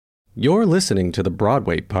You're listening to the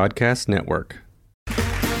Broadway Podcast Network.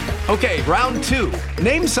 Okay, round two.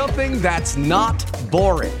 Name something that's not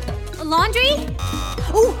boring. A laundry?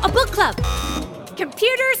 Ooh, a book club.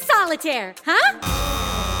 Computer solitaire, huh?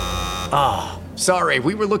 Ah, sorry,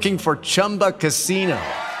 we were looking for Chumba Casino.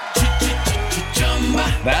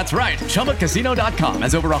 That's right, ChumbaCasino.com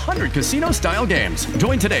has over 100 casino-style games.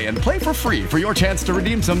 Join today and play for free for your chance to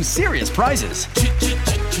redeem some serious prizes.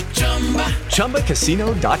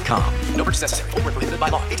 ChumbaCasino.com. No purchase necessary. Void where prohibited by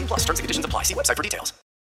law. 18 plus terms and conditions apply. See website for details.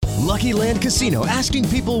 Lucky Land Casino, asking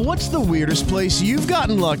people, what's the weirdest place you've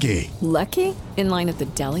gotten lucky? Lucky? In line at the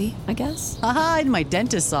deli, I guess? Aha, in my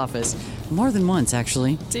dentist's office. More than once,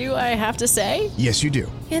 actually. Do I have to say? Yes, you do.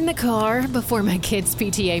 In the car before my kids'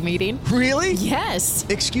 PTA meeting. Really? Yes.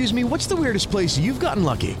 Excuse me, what's the weirdest place you've gotten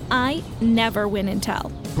lucky? I never win and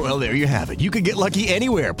tell. Well, there you have it. You can get lucky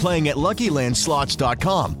anywhere, playing at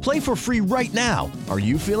LuckyLandSlots.com. Play for free right now. Are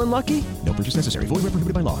you feeling lucky? No purchase necessary. Void where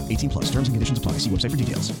prohibited by law. 18 plus. Terms and conditions apply. See website for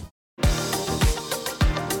details.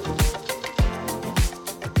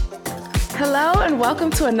 Hello and welcome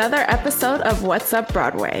to another episode of What's Up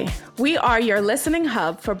Broadway. We are your listening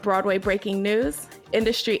hub for Broadway breaking news,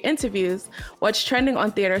 industry interviews, what's trending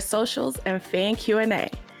on theater socials, and fan Q&A.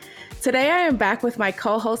 Today I am back with my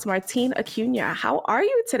co-host Martine Acuna. How are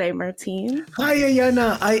you today, Martine? Hi,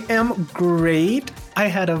 Ayana. I am great. I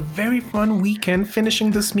had a very fun weekend finishing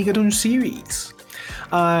the Smigadoon series.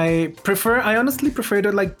 I honestly prefer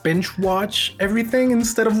to binge watch everything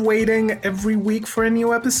instead of waiting every week for a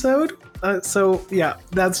new episode. So yeah,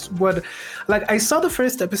 that's what, I saw the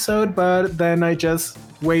first episode, but then I just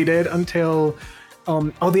waited until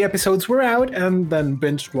all the episodes were out and then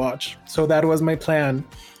binge watch. So that was my plan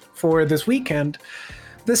for this weekend.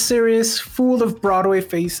 This series full of Broadway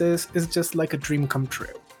faces is just like a dream come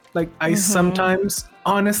true. I sometimes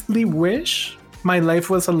honestly wish my life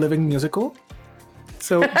was a living musical.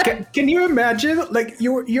 So can you imagine,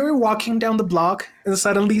 you're walking down the block and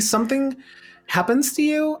suddenly something happens to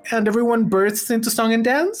you and everyone bursts into song and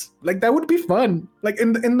dance? That would be fun.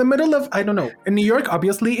 In the middle of, I don't know, in New York,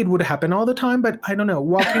 obviously it would happen all the time, but I don't know,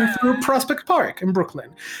 walking through Prospect Park in Brooklyn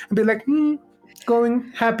and be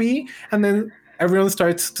going happy, and then everyone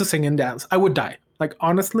starts to sing and dance. I would die.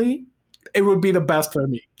 Honestly, it would be the best for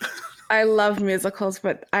me. I love musicals,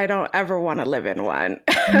 but I don't ever want to live in one.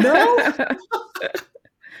 No?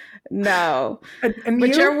 No. And but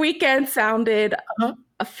you? your weekend sounded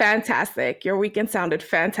fantastic. Your weekend sounded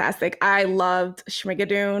fantastic. I loved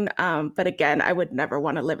Schmigadoon, but again, I would never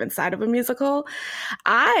want to live inside of a musical.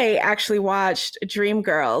 I actually watched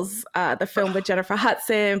Dreamgirls, the film with Jennifer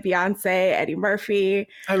Hudson, Beyonce, Eddie Murphy.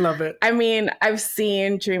 I love it. I mean, I've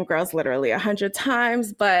seen Dreamgirls literally 100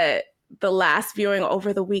 times, but the last viewing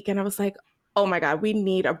over the weekend, I was like, oh my God, we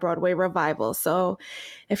need a Broadway revival. So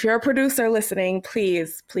if you're a producer listening,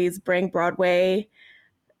 please bring Broadway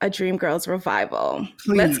a Dreamgirls revival.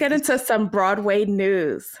 Please. Let's get into some Broadway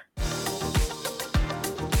news.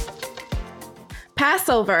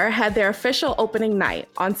 Passover had their official opening night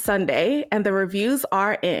on Sunday, and the reviews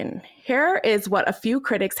are in. Here is what a few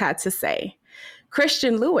critics had to say.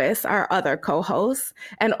 Christian Lewis, our other co-host,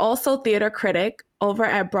 and also theater critic over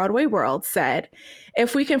at Broadway World, said,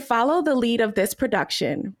 if we can follow the lead of this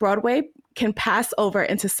production, Broadway can pass over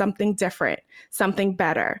into something different, something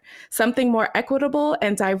better, something more equitable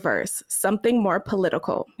and diverse, something more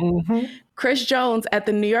political. Mm-hmm. Chris Jones at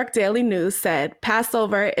the New York Daily News said,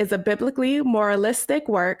 Passover is a biblically moralistic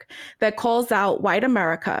work that calls out white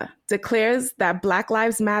America, declares that Black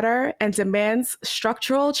Lives Matter, and demands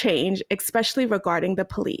structural change, especially regarding the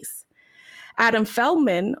police. Adam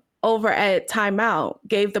Feldman over at Time Out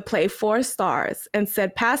gave the play 4 stars and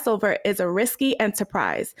said Passover is a risky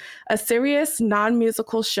enterprise, a serious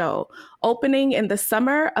non-musical show opening in the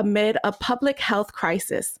summer amid a public health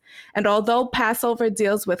crisis. And although Passover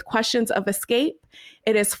deals with questions of escape,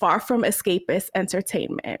 it is far from escapist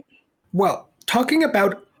entertainment. Well, talking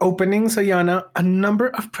about openings, Ayana, a number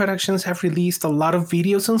of productions have released a lot of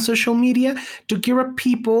videos on social media to gear up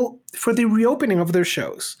people for the reopening of their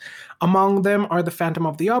shows. Among them are The Phantom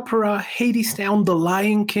of the Opera, Hadestown, The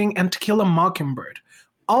Lion King, and To Kill a Mockingbird.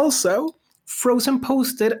 Also, Frozen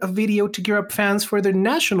posted a video to gear up fans for their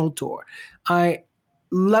national tour. I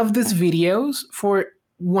love these videos for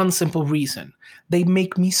one simple reason. They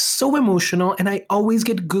make me so emotional, and I always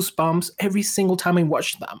get goosebumps every single time I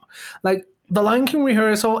watch them. The Lion King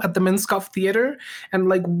rehearsal at the Minskoff Theater, and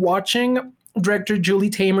watching director Julie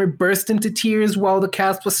Taymor burst into tears while the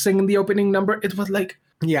cast was singing the opening number. It was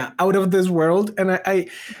out of this world. And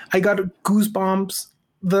I got goosebumps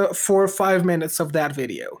the 4 or 5 minutes of that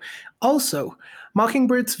video. Also,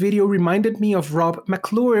 Mockingbird's video reminded me of Rob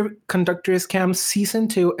McClure, Conductor's Camp Season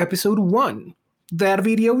 2, Episode 1. That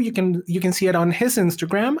video, you can see it on his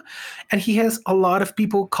Instagram, and he has a lot of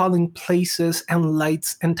people calling places and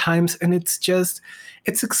lights and times, and it's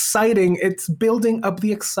exciting. It's building up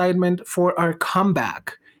the excitement for our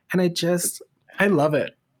comeback, and I love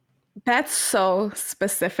it. That's so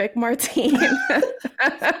specific, Martine.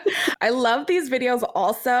 I love these videos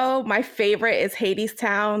also. My favorite is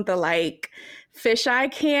Hadestown. The fisheye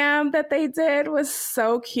cam that they did was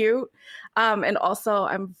so cute. And also,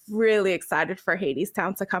 I'm really excited for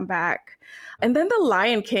Hadestown to come back. And then The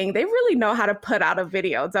Lion King, they really know how to put out a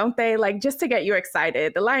video, don't they? Just to get you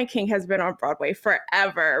excited. The Lion King has been on Broadway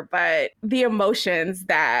forever, but the emotions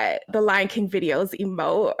that the Lion King videos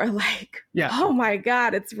emote are oh my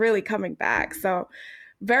God, it's really coming back. So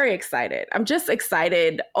very excited. I'm just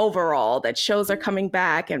excited overall that shows are coming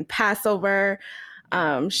back, and Passover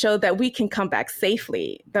showed that we can come back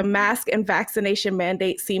safely. The mask and vaccination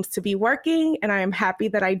mandate seems to be working, and I am happy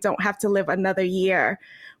that I don't have to live another year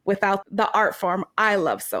without the art form I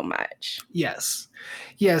love so much. Yes.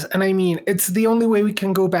 And I mean, it's the only way we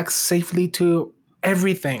can go back safely to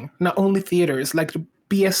everything, not only theaters, to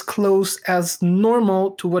be as close as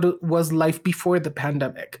normal to what it was life before the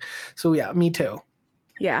pandemic. So yeah, me too.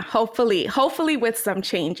 Yeah, hopefully with some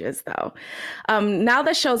changes, though. Now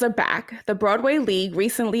that shows are back, the Broadway League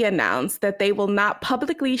recently announced that they will not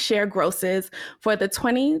publicly share grosses for the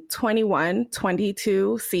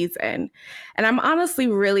 2021-22 season. And I'm honestly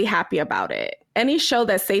really happy about it. Any show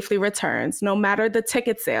that safely returns, no matter the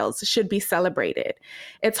ticket sales, should be celebrated.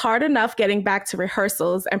 It's hard enough getting back to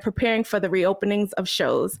rehearsals and preparing for the reopenings of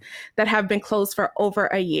shows that have been closed for over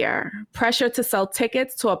a year. Pressure to sell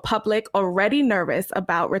tickets to a public already nervous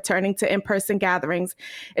about returning to in-person gatherings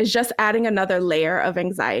is just adding another layer of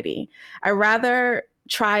anxiety. I'd rather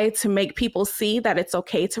try to make people see that it's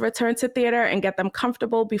okay to return to theater and get them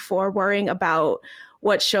comfortable before worrying about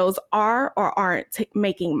what shows are or aren't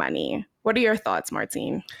making money. What are your thoughts,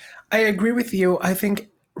 Martine? I agree with you. I think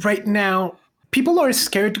right now people are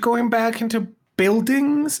scared going back into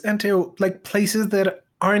buildings and to places that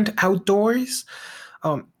aren't outdoors.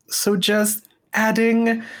 So just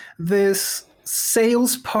adding this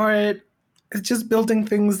sales part is just building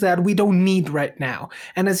things that we don't need right now.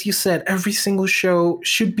 And as you said, every single show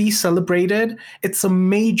should be celebrated. It's a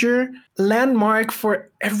major landmark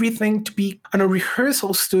for everything to be on a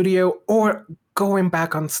rehearsal studio or going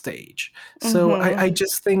back on stage. So I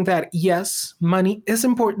just think that, yes, money is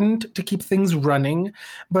important to keep things running,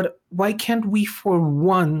 but why can't we for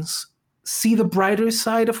once see the brighter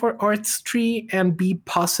side of our arts tree and be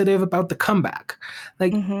positive about the comeback?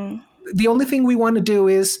 The only thing we want to do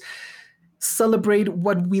is celebrate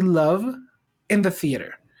what we love in the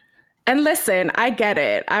theater. And listen, I get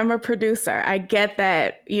it. I'm a producer. I get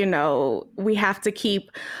that, we have to keep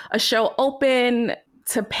a show open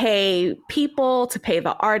to pay people, to pay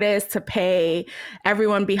the artists, to pay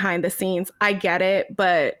everyone behind the scenes. I get it,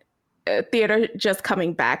 but theater just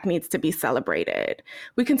coming back needs to be celebrated.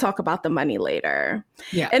 We can talk about the money later.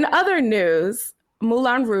 Yeah. In other news,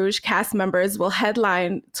 Moulin Rouge cast members will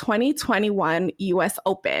headline 2021 US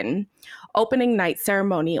Open opening night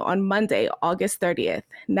ceremony on Monday, August 30th.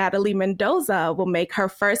 Natalie Mendoza will make her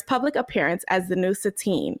first public appearance as the new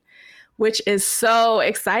Satine, which is so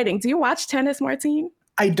exciting. Do you watch tennis, Martine?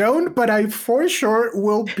 I don't, but I for sure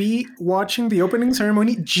will be watching the opening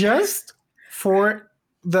ceremony just for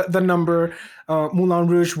the number Moulin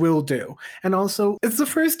Rouge will do. And also, it's the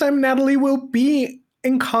first time Natalie will be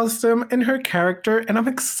in costume in her character, and I'm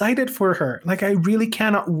excited for her. I really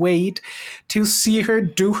cannot wait to see her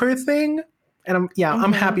do her thing. And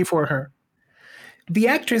I'm happy for her. The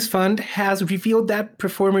Actors Fund has revealed that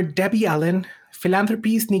performer Debbie Allen,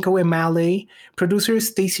 philanthropist Nico Emale, producer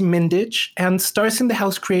Stacey Mindich, and Stars in the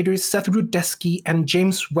House creators Seth Rudetsky and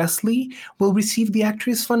James Wesley will receive the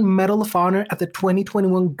Actors Fund Medal of Honor at the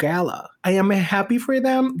 2021 gala. I am happy for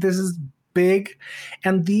them. This is big,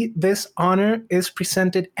 and this honor is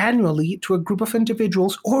presented annually to a group of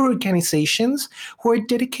individuals or organizations who are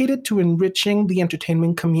dedicated to enriching the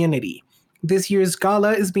entertainment community. This year's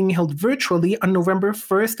gala is being held virtually on November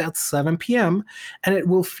 1st at 7 p.m., and it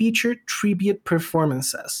will feature tribute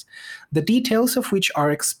performances, the details of which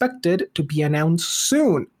are expected to be announced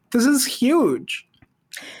soon. This is huge.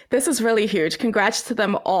 This is really huge. Congrats to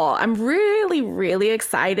them all. I'm really, really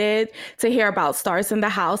excited to hear about Stars in the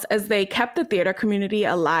House, as they kept the theater community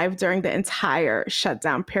alive during the entire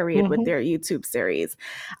shutdown period with their YouTube series.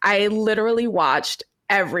 I literally watched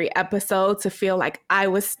every episode to feel like I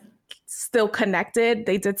was still connected.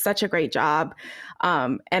 They did such a great job.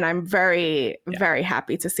 And I'm very, very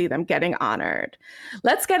happy to see them getting honored.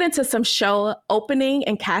 Let's get into some show opening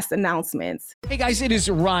and cast announcements. Hey guys, it is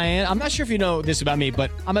Ryan. I'm not sure if you know this about me,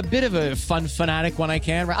 but I'm a bit of a fun fanatic when I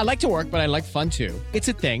can. I like to work, but I like fun too. It's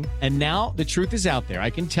a thing. And now the truth is out there.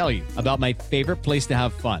 I can tell you about my favorite place to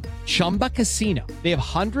have fun. Chumba Casino. They have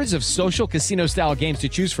hundreds of social casino style games to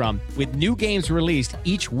choose from with new games released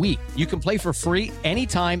each week. You can play for free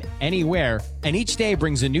anytime, anywhere, and each day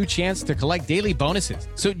brings a new chance to collect daily bonuses.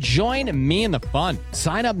 So join me in the fun.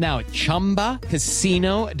 Sign up now at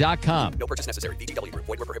ChumbaCasino.com. No purchase necessary. VGW Group.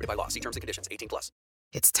 Void where prohibited by law. See terms and conditions. 18+.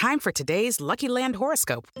 It's time for today's Lucky Land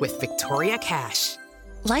horoscope with Victoria Cash.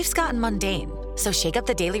 Life's gotten mundane, so shake up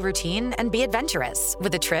the daily routine and be adventurous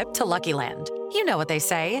with a trip to Lucky Land. You know what they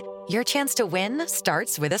say. Your chance to win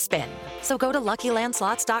starts with a spin. So go to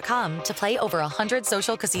LuckyLandSlots.com to play over 100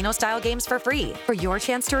 social casino-style games for free for your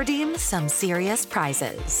chance to redeem some serious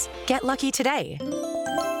prizes. Get lucky today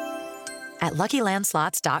at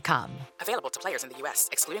LuckyLandSlots.com. Available to players in the U.S.,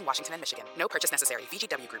 excluding Washington and Michigan. No purchase necessary.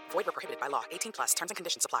 VGW Group. Void where prohibited by law. 18+. Terms and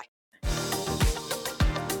conditions apply.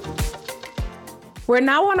 We're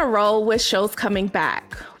now on a roll with shows coming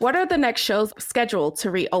back. What are the next shows scheduled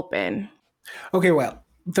to reopen? Okay, well,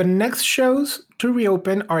 the next shows to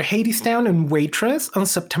reopen are Hadestown and Waitress on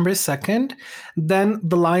September 2nd. Then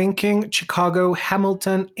The Lion King, Chicago,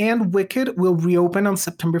 Hamilton, and Wicked will reopen on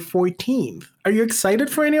September 14th. Are you excited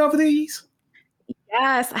for any of these?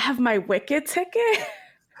 Yes, I have my Wicked ticket.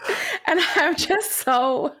 And I'm just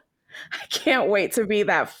so... I can't wait to be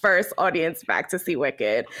that first audience back to see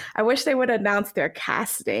Wicked. I wish they would announce their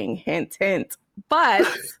casting, hint, hint. But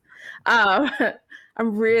I'm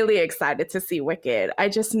really excited to see Wicked. I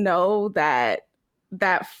just know that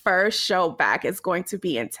that first show back is going to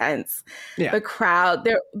be intense. Yeah. The crowd,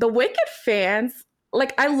 the Wicked fans,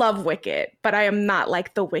 like I love Wicked, but I am not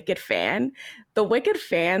like the Wicked fan. The Wicked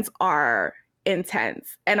fans are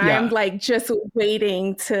intense. And I am like just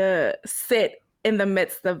waiting to sit in the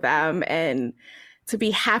midst of them and to be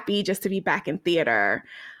happy just to be back in theater.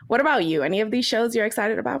 What about you? Any of these shows you're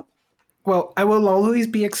excited about? Well, I will always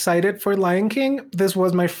be excited for Lion King. This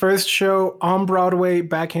was my first show on Broadway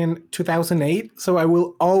back in 2008, so I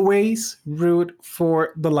will always root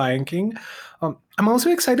for The Lion King. I'm also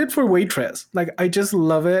excited for Waitress. Like, I just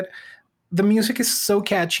love it. The music is so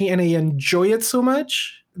catchy and I enjoy it so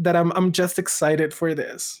much that I'm just excited for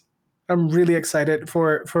this. I'm really excited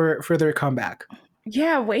for their comeback.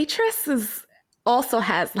 Yeah, Waitress also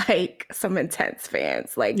has like some intense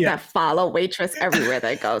fans that follow Waitress everywhere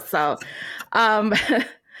they go. So,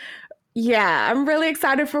 yeah, I'm really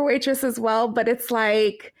excited for Waitress as well. But it's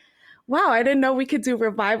like, wow, I didn't know we could do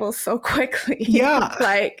revivals so quickly. Yeah.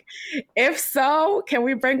 Like, if so, can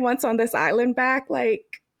we bring Once on This Island back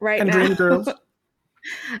like right now? And Dreamgirls.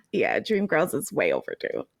 Yeah, Dreamgirls is way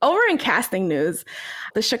overdue. Over in casting news,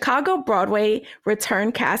 the Chicago Broadway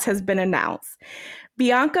return cast has been announced.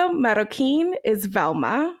 Bianca Marroquin is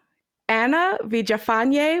Velma. Anna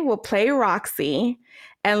Villafañe will play Roxy.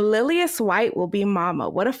 And Lillias White will be Mama.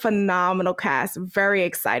 What a phenomenal cast. Very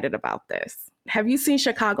excited about this. Have you seen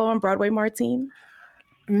Chicago on Broadway, Martine?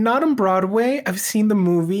 Not on Broadway. I've seen the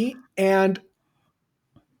movie. And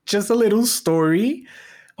just a little story.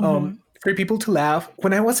 For people to laugh,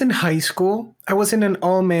 when I was in high school, I was in an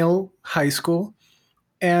all-male high school,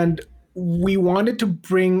 and we wanted to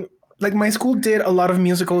bring, like my school did a lot of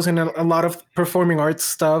musicals and a lot of performing arts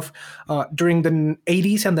stuff during the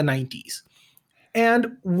 80s and the 90s.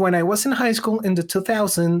 And when I was in high school in the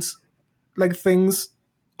 2000s, like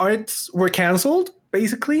arts were canceled,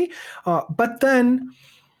 basically. But then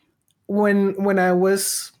when I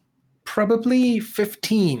was probably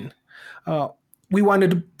 15, we wanted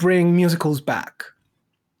to bring musicals back.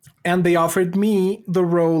 And they offered me the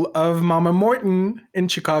role of Mama Morton in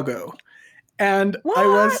Chicago. And what? I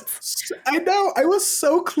was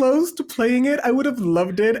so close to playing it. I would have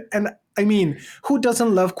loved it. And I mean, who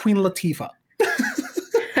doesn't love Queen Latifah?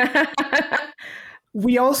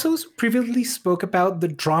 We also previously spoke about the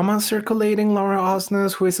drama circulating Laura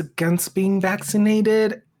Osnes, who is against being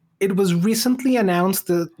vaccinated. It was recently announced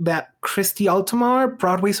that Christy Altomar,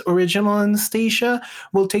 Broadway's original Anastasia,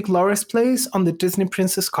 will take Laura's place on the Disney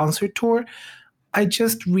Princess concert tour. I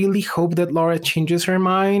just really hope that Laura changes her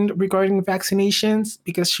mind regarding vaccinations,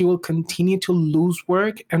 because she will continue to lose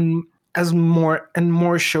work and as more and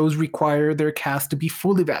more shows require their cast to be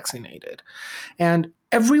fully vaccinated. And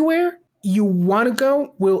everywhere you want to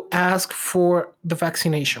go will ask for the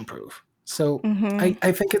vaccination proof. So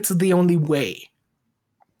I think it's the only way.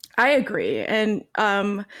 I agree. And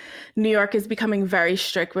New York is becoming very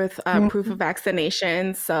strict with proof of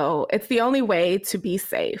vaccination. So it's the only way to be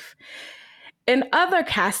safe. In other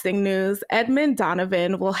casting news, Edmund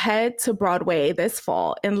Donovan will head to Broadway this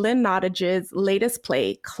fall in Lynn Nottage's latest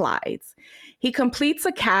play, Clydes. He completes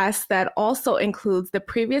a cast that also includes the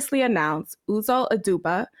previously announced Uzo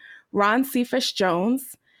Aduba, Ron Cephas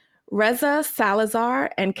Jones, Reza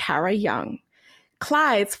Salazar, and Kara Young.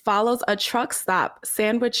 Clydes follows a truck stop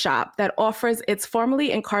sandwich shop that offers its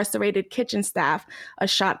formerly incarcerated kitchen staff a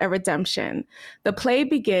shot at redemption. The play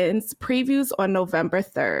begins previews on November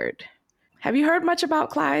 3rd. Have you heard much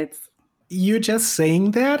about Clydes? You just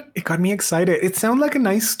saying that, it got me excited. It sounds like a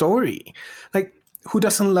nice story. Like, who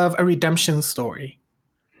doesn't love a redemption story?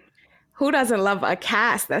 Who doesn't love a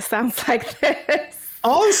cast that sounds like this?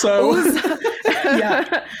 Also,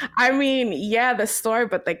 yeah. I mean, yeah, the story,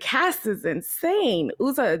 but the cast is insane.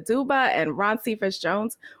 Uzo Aduba and Ron Cephas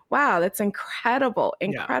Jones. Wow, that's incredible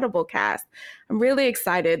cast. I'm really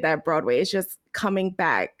excited that Broadway is just coming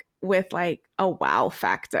back with like a wow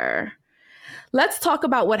factor. Let's talk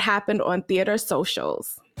about what happened on theater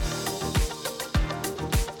socials.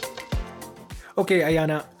 Okay,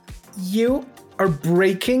 Ayana, you are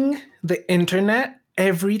breaking the internet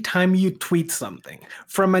every time you tweet something,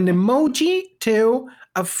 from an emoji to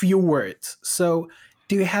a few words. So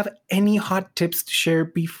do you have any hot tips to share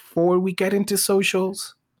before we get into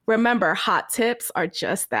socials? Remember, hot tips are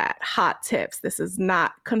just that, hot tips. This is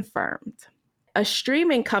not confirmed. A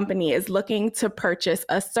streaming company is looking to purchase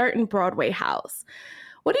a certain Broadway house.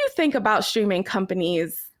 What do you think about streaming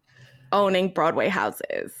companies owning Broadway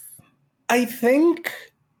houses? I think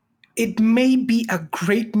it may be a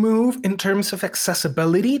great move in terms of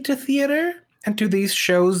accessibility to theater and to these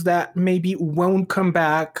shows that maybe won't come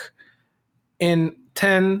back in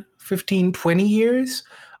 10, 15, 20 years.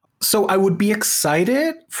 So I would be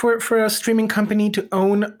excited for a streaming company to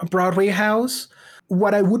own a Broadway house.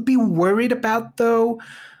 What I would be worried about, though,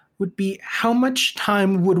 would be how much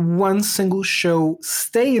time would one single show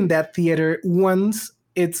stay in that theater once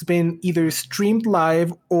it's been either streamed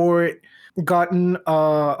live or gotten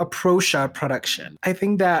a pro shot production. I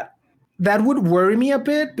think that would worry me a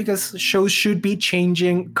bit because shows should be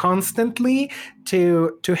changing constantly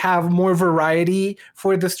to have more variety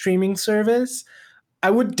for the streaming service. I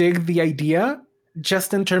would dig the idea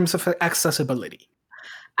just in terms of accessibility.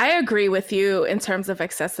 I agree with you in terms of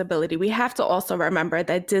accessibility. We have to also remember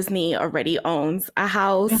that Disney already owns a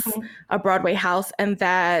house, a Broadway house, and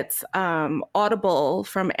that Audible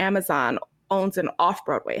from Amazon owns an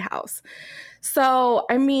off-Broadway house. So,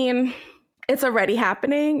 I mean, it's already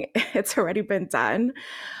happening. It's already been done.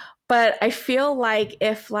 But I feel like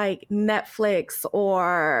if like Netflix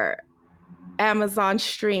or Amazon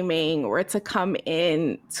streaming were to come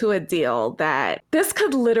in to a deal, that this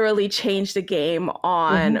could literally change the game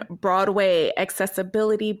on Broadway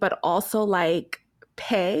accessibility, but also like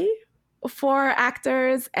pay for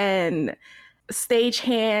actors and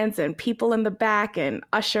stagehands and people in the back and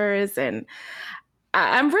ushers. And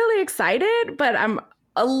I'm really excited, but I'm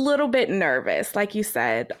a little bit nervous. Like you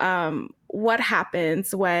said, what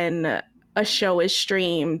happens when a show is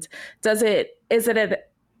streamed? Is it an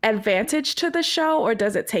advantage to the show or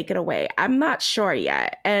does it take it away? I'm not sure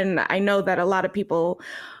yet. And I know that a lot of people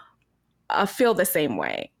feel the same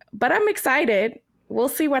way, but I'm excited. We'll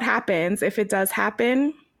see what happens. If it does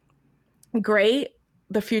happen, great.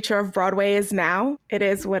 The future of Broadway is now. It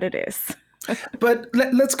is what it is. But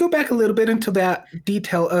let's go back a little bit into that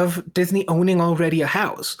detail of Disney owning already a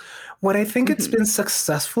house. What I think it's been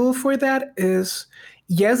successful for that is,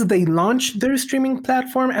 yes, they launched their streaming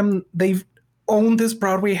platform and they've owned this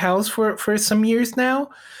Broadway house for some years now,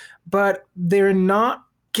 but they're not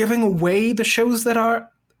giving away the shows that are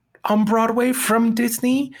on Broadway from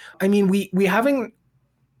Disney. I mean, we haven't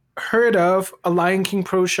heard of a Lion King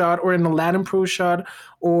pro shot or an Aladdin pro shot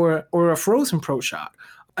or a Frozen pro shot.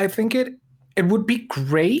 I think it would be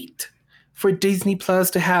great for Disney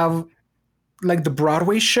Plus to have like the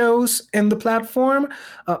Broadway shows in the platform,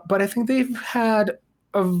 but I think they've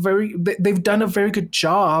done a very good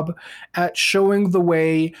job at showing the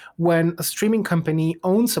way when a streaming company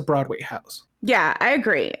owns a Broadway house. Yeah, I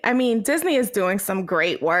agree. I mean, Disney is doing some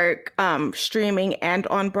great work streaming and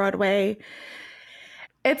on Broadway.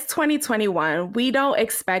 It's 2021. We don't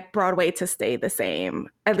expect Broadway to stay the same.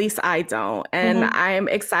 At least I don't. And I'm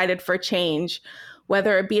excited for change,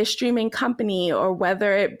 whether it be a streaming company or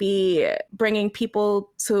whether it be bringing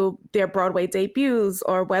people to their Broadway debuts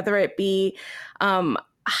or whether it be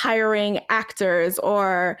hiring actors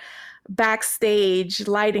or backstage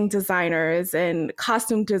lighting designers and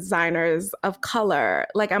costume designers of color.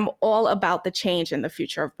 Like, I'm all about the change in the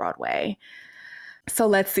future of Broadway. So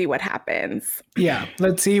let's see what happens. Yeah,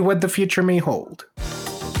 let's see what the future may hold.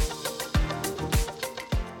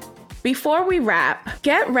 Before we wrap,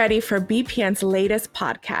 get ready for BPN's latest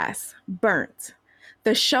podcast, Burnt,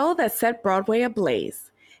 the show that set Broadway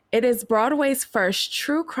ablaze. It is Broadway's first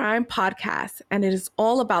true crime podcast, and it is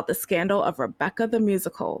all about the scandal of Rebecca the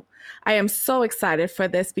Musical. I am so excited for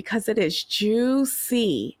this because it is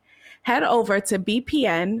juicy. Head over to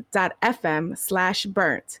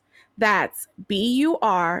bpn.fm/burnt. That's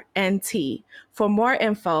BURNT for more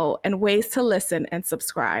info and ways to listen and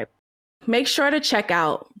subscribe. Make sure to check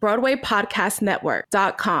out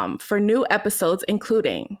BroadwayPodcastNetwork.com for new episodes,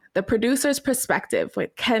 including The Producer's Perspective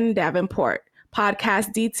with Ken Davenport.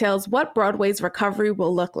 Podcast details what Broadway's recovery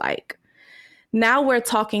will look like. Now We're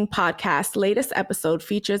Talking Podcast's latest episode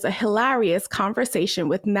features a hilarious conversation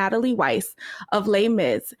with Natalie Weiss of Les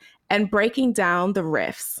Mis and breaking down the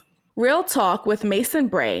riffs. Real Talk with Mason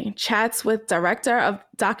Bray chats with director of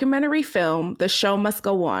documentary film The Show Must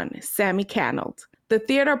Go On, Sammy Cannell. The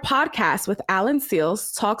Theater Podcast with Alan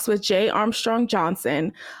Seals talks with J. Armstrong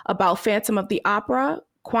Johnson about Phantom of the Opera,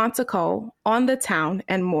 Quantico, On the Town,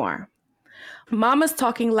 and more. Mama's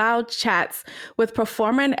Talking Loud chats with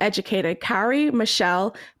performer and educator Carrie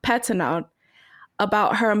Michelle Petinot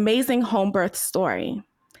about her amazing home birth story.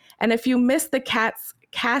 And if you missed the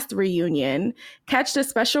cast reunion, catch the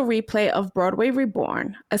special replay of Broadway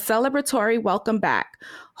Reborn, a celebratory welcome back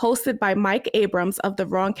hosted by Mike Abrams of the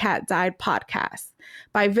Wrong Cat Died podcast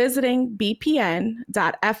by visiting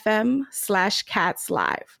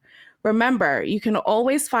bpn.fm/catslive. Remember, you can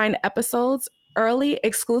always find episodes early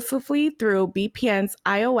exclusively through BPN's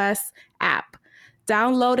iOS app.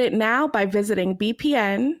 Download it now by visiting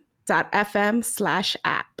bpn.fm/app.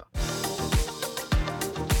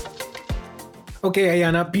 Okay,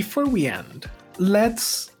 Ayana, before we end,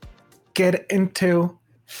 let's get into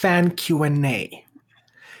fan Q&A.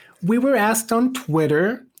 We were asked on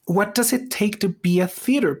Twitter, what does it take to be a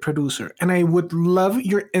theater producer? And I would love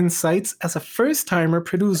your insights as a first-timer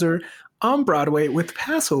producer on Broadway with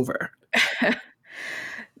Passover.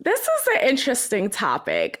 This is an interesting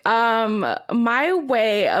topic. My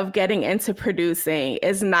way of getting into producing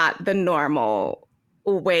is not the normal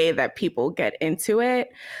way that people get into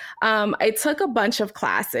it. I took a bunch of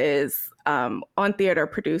classes on theater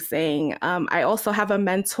producing. I also have a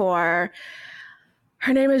mentor.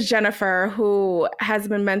 Her name is Jennifer, who has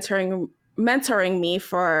been mentoring me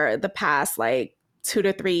for the past 2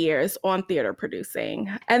 to 3 years on theater producing.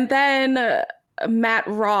 And then Matt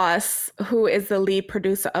Ross, who is the lead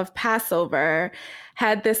producer of Passover,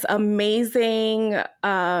 had this amazing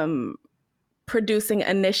producing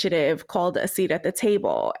initiative called A Seat at the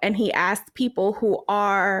Table. And he asked people who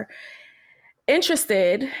are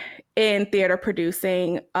interested in theater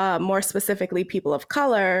producing, more specifically people of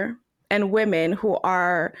color and women who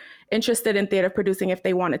are interested in theater producing, if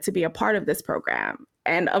they wanted to be a part of this program.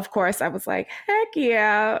 And of course, I was like, heck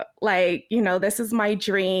yeah, this is my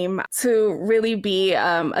dream to really be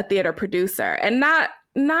a theater producer, and not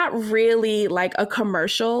really like a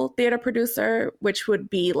commercial theater producer, which would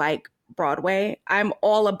be like Broadway. I'm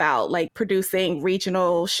all about producing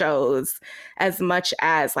regional shows as much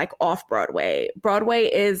as off Broadway.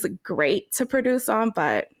 Broadway is great to produce on,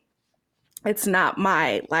 but it's not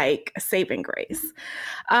my saving grace.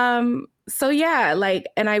 So yeah,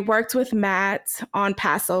 and I worked with Matt on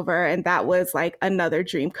Passover, and that was another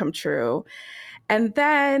dream come true. And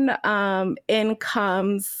then in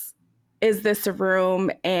comes Is This a Room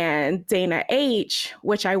and Dana H.,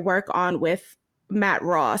 which I work on with Matt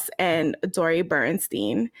Ross and Dori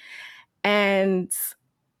Bernstein. And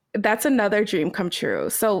that's another dream come true.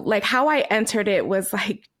 So how I entered it was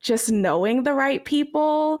just knowing the right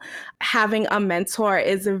people. Having a mentor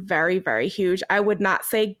is very, very huge. I would not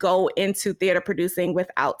say go into theater producing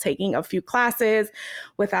without taking a few classes,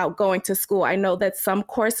 without going to school. I know that some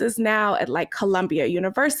courses now at Columbia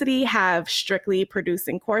University have strictly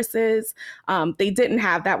producing courses. They didn't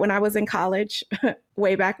have that when I was in college,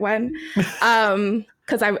 way back when.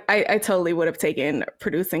 Because I totally would have taken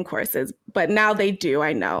producing courses, but now they do,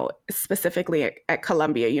 I know, specifically at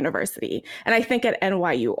Columbia University. And I think at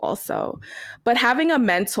NYU also. But having a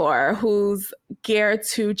mentor who's geared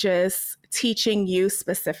to just teaching you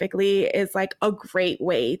specifically is a great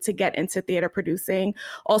way to get into theater producing.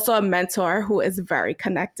 Also a mentor who is very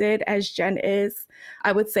connected, as Jen is.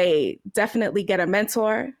 I would say definitely get a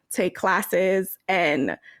mentor, take classes,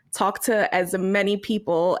 and talk to as many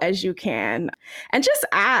people as you can, and just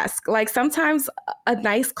ask. Like sometimes a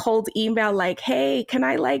nice cold email like, hey, can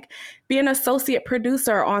I like be an associate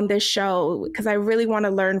producer on this show? Because I really want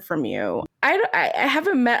to learn from you. I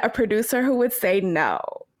haven't met a producer who would say no.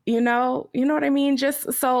 You know what I mean?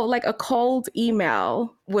 Just so like a cold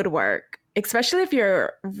email would work, especially if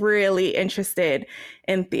you're really interested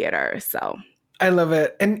in theater. So I love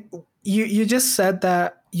it. And you just said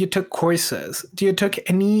that you took courses. Do you took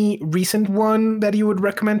any recent one that you would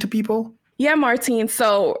recommend to people? Yeah, Martine.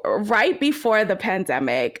 So right before the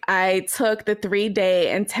pandemic, I took the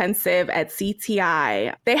 3-day intensive at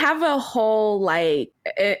CTI. They have a whole like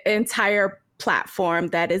entire platform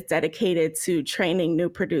that is dedicated to training new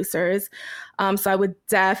producers. So I would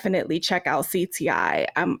definitely check out CTI.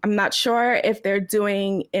 I'm not sure if they're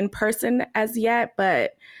doing in person as yet,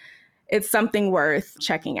 but it's something worth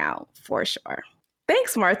checking out for sure.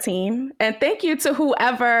 Thanks, Martine. And thank you to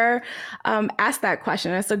whoever asked that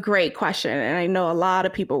question. It's a great question. And I know a lot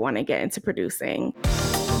of people want to get into producing.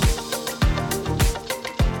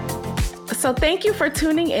 So thank you for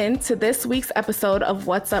tuning in to this week's episode of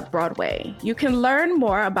What's Up Broadway. You can learn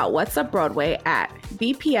more about What's Up Broadway at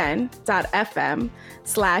bpn.fm/WUB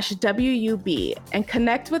and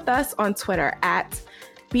connect with us on Twitter at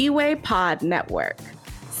BWayPod Network.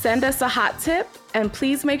 Send us a hot tip and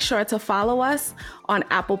please make sure to follow us on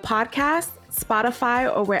Apple Podcasts,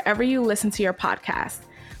 Spotify, or wherever you listen to your podcast.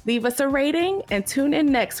 Leave us a rating and tune in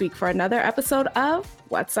next week for another episode of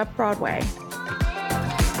What's Up Broadway.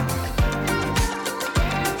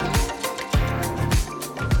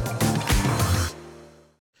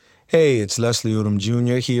 Hey, it's Leslie Odom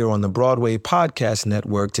Jr. here on the Broadway Podcast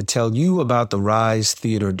Network to tell you about the Rise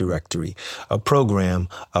Theater Directory, a program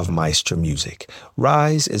of Maestra Music.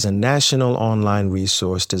 Rise is a national online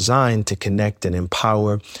resource designed to connect and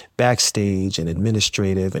empower backstage and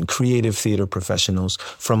administrative and creative theater professionals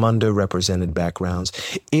from underrepresented backgrounds.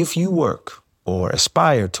 If you work or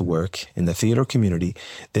aspire to work in the theater community,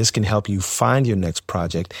 this can help you find your next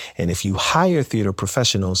project. And if you hire theater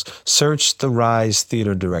professionals, search the Rise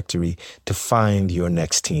Theater Directory to find your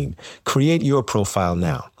next team. Create your profile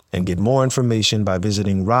now and get more information by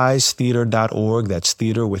visiting risetheater.org. That's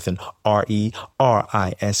theater with an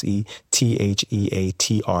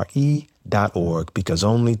RISETHEATRE.org, because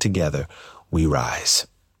only together we rise.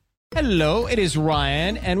 Hello, it is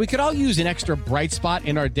Ryan, and we could all use an extra bright spot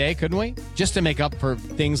in our day, couldn't we? Just to make up for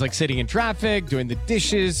things like sitting in traffic, doing the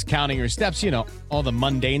dishes, counting your steps, all the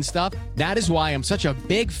mundane stuff. That is why I'm such a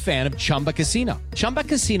big fan of Chumba Casino. Chumba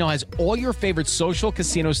Casino has all your favorite social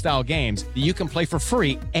casino-style games that you can play for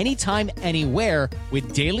free anytime, anywhere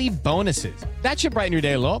with daily bonuses. That should brighten your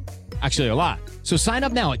day a little. Actually, a lot. So sign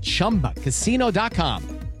up now at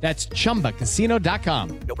ChumbaCasino.com. That's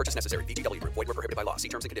ChumbaCasino.com. No purchase necessary. VGW Group. Void where prohibited by law. See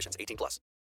terms and conditions. 18+.